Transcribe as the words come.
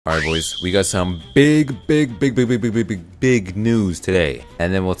Alright boys, we got some big news today.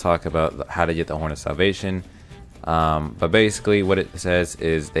 And then we'll talk about how to get the Horn of Salvation. But basically what it says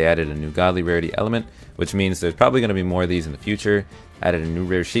is they added a new godly rarity element, which means there's probably going to be more of these in the future. Added a new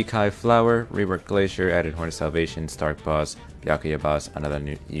rare Shikai flower, reworked glacier, added Horn of Salvation, Stark boss, Byakuya boss, another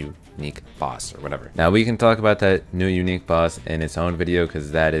new unique boss or whatever. Now we can talk about that new unique boss in its own video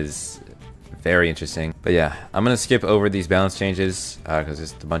because that is very interesting. But yeah, I'm gonna skip over these balance changes because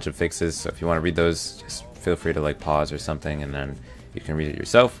there's a bunch of fixes, so if you want to read those, just feel free to like pause or something and then you can read it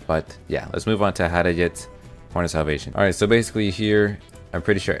yourself. But yeah, let's move on to how to get Horn of Salvation. Alright, so basically here, I'm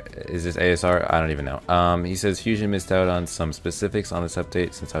pretty sure, is this ASR? I don't even know. He says Fusion missed out on some specifics on this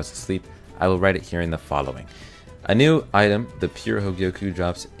update since I was asleep. I will write it here in the following. A new item, the Pure Hogyoku,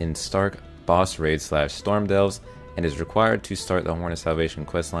 drops in Stark boss raid / storm delves and is required to start the Horn of Salvation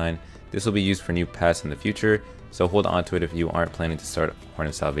questline. This will be used for new paths in the future, so hold on to it if you aren't planning to start Horn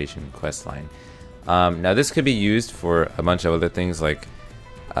of Salvation questline. Now this could be used for a bunch of other things like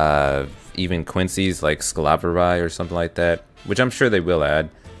even Quincy's like Scalavari or something like that, which I'm sure they will add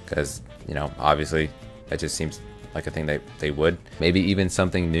because, you know, obviously that just seems like a thing they would. Maybe even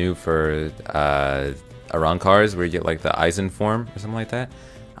something new for Arankars where you get like the Eisen form or something like that.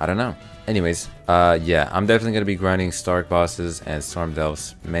 I don't know. Anyways, yeah, I'm definitely going to be grinding Stark bosses and Storm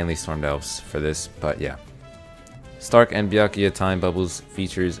Delves, mainly Storm Delves for this, but yeah. Stark and Byakuya Time Bubbles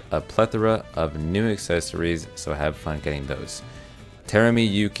features a plethora of new accessories, so have fun getting those.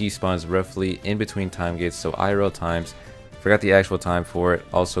 Terami Yuki spawns roughly in between time gates, so IRL times, forgot the actual time for it,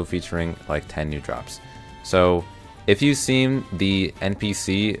 also featuring like 10 new drops. So if you've seen the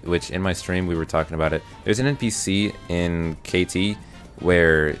NPC, which in my stream we were talking about it, there's an NPC in KT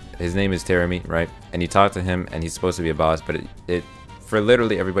where his name is Terami, right? And you talk to him and he's supposed to be a boss, but it for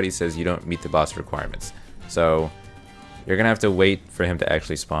literally everybody says you don't meet the boss requirements. So you're gonna have to wait for him to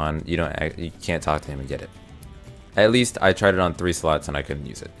actually spawn. You can't talk to him and get it. At least I tried it on 3 slots and I couldn't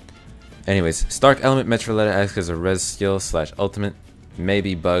use it. Anyways, Stark Element Metroletta acts as a res skill / ultimate, may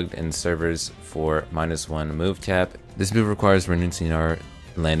be bugged in servers for -1 move cap. This move requires Renunciar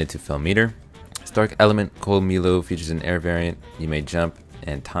landed to fill meter. Stark Element Cold Milo features an air variant. You may jump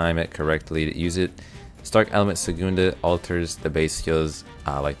and time it correctly to use it. Stark Element Segunda alters the base skills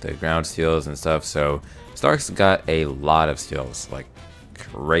like the ground skills and stuff. So Stark's got a lot of skills, like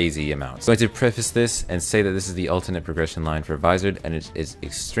crazy amounts. I'm going to preface this and say that this is the alternate progression line for Visored, and it is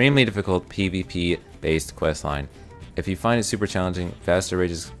extremely difficult PvP based quest line. If you find it super challenging, Faster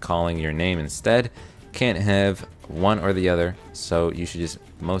Rage is calling your name instead. Can't have one or the other, so you should just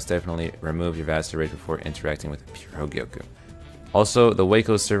most definitely remove your Vaster Rage before interacting with Pure Hogyoku. Also, the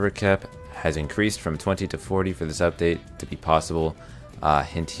Waco server cap has increased from 20 to 40 for this update to be possible.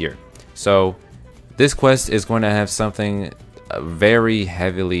 Hint here. So this quest is going to have something very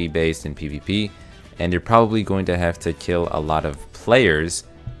heavily based in PvP, and you're probably going to have to kill a lot of players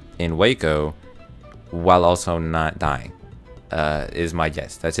in Waco while also not dying. Is my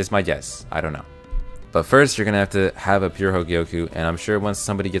guess. That's just my guess. I don't know. But first, you're going to have a Pure Hogyoku, and I'm sure once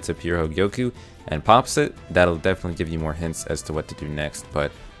somebody gets a Pure Hogyoku and pops it, that'll definitely give you more hints as to what to do next.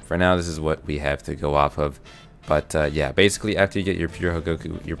 But for now, this is what we have to go off of. But yeah, basically, after you get your Pure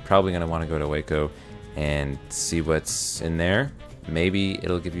Hogyoku, you're probably going to want to go to Waco and see what's in there. Maybe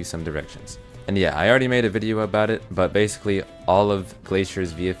it'll give you some directions. And yeah, I already made a video about it, but basically, all of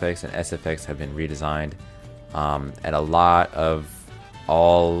Glacier's VFX and SFX have been redesigned. And a lot of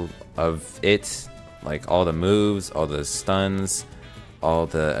all of it, like all the moves, all the stuns, all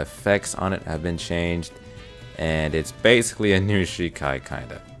the effects on it have been changed, and it's basically a new Shikai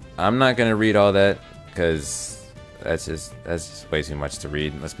kinda. I'm not gonna read all that because that's just way too much to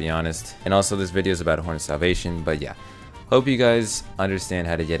read, let's be honest. And also this video is about Horn of Salvation, but yeah. Hope you guys understand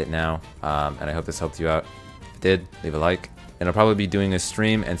how to get it now, and I hope this helped you out. If it did, leave a like. And I'll probably be doing a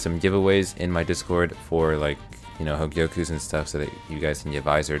stream and some giveaways in my Discord for like, you know, Hogyokus and stuff so that you guys can get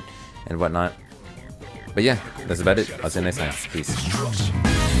Visored and whatnot. But yeah, that's about it. I'll see you next time. Peace.